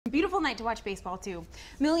beautiful night to watch baseball, too.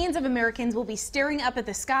 Millions of Americans will be staring up at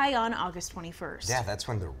the sky on August 21st. Yeah, that's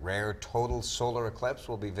when the rare total solar eclipse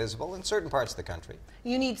will be visible in certain parts of the country.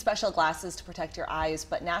 You need special glasses to protect your eyes,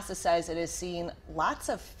 but NASA says it is seeing lots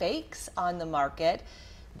of fakes on the market.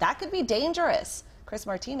 That could be dangerous. Chris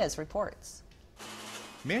Martinez reports.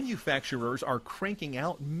 Manufacturers are cranking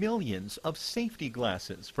out millions of safety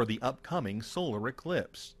glasses for the upcoming solar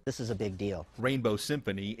eclipse. This is a big deal. Rainbow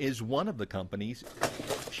Symphony is one of the companies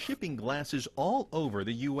shipping glasses all over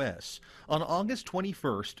the U.S. On August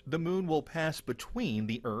 21st, the moon will pass between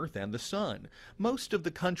the Earth and the sun. Most of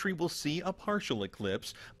the country will see a partial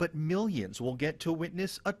eclipse, but millions will get to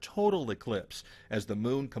witness a total eclipse as the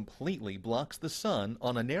moon completely blocks the sun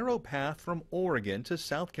on a narrow path from Oregon to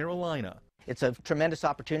South Carolina. It's a tremendous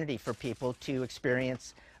opportunity for people to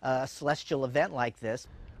experience a celestial event like this.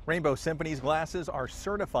 Rainbow Symphony's glasses are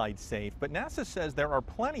certified safe, but NASA says there are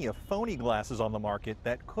plenty of phony glasses on the market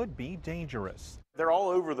that could be dangerous. They're all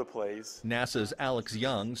over the place. NASA's Alex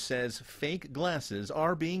Young says fake glasses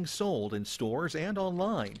are being sold in stores and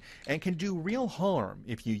online and can do real harm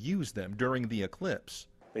if you use them during the eclipse.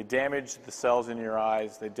 They damage the cells in your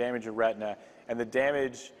eyes, they damage your retina, and the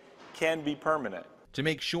damage can be permanent. To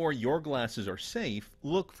make sure your glasses are safe,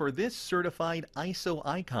 look for this certified ISO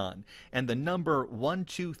icon and the number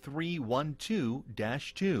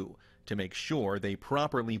 12312-2 to make sure they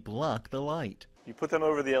properly block the light. You put them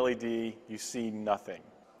over the LED, you see nothing.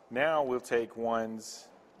 Now we'll take ones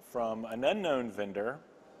from an unknown vendor,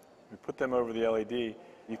 we put them over the LED,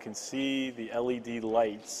 you can see the LED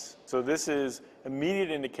lights. So this is immediate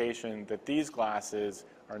indication that these glasses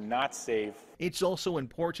are not safe. It's also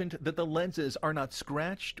important that the lenses are not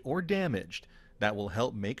scratched or damaged. That will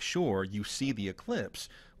help make sure you see the eclipse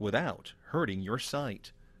without hurting your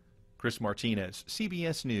sight. Chris Martinez,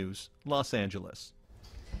 CBS News, Los Angeles.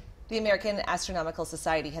 The American Astronomical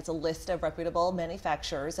Society has a list of reputable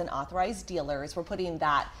manufacturers and authorized dealers. We're putting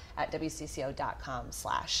that at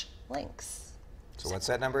WCCO.com/links. So what's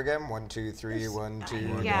that number again?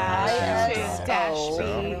 12312. Yeah,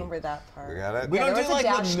 I remember that part. We got it? We don't do like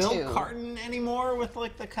the milk too. carton anymore with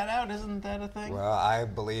like the cutout, isn't that a thing? Well, I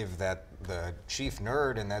believe that the chief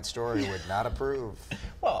nerd in that story would not approve.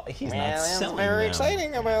 Well, he's not selling very them.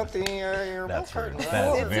 exciting about the your milk carton. It's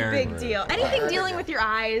a big deal. Anything dealing with your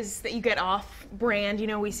eyes that you get off brand, you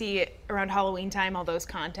know, we see it around Halloween time, all those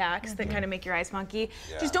contacts that kind of make your eyes funky.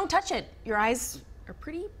 Yeah. Just don't touch it. Your eyes are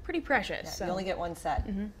pretty precious. Yeah, so. You only get one set.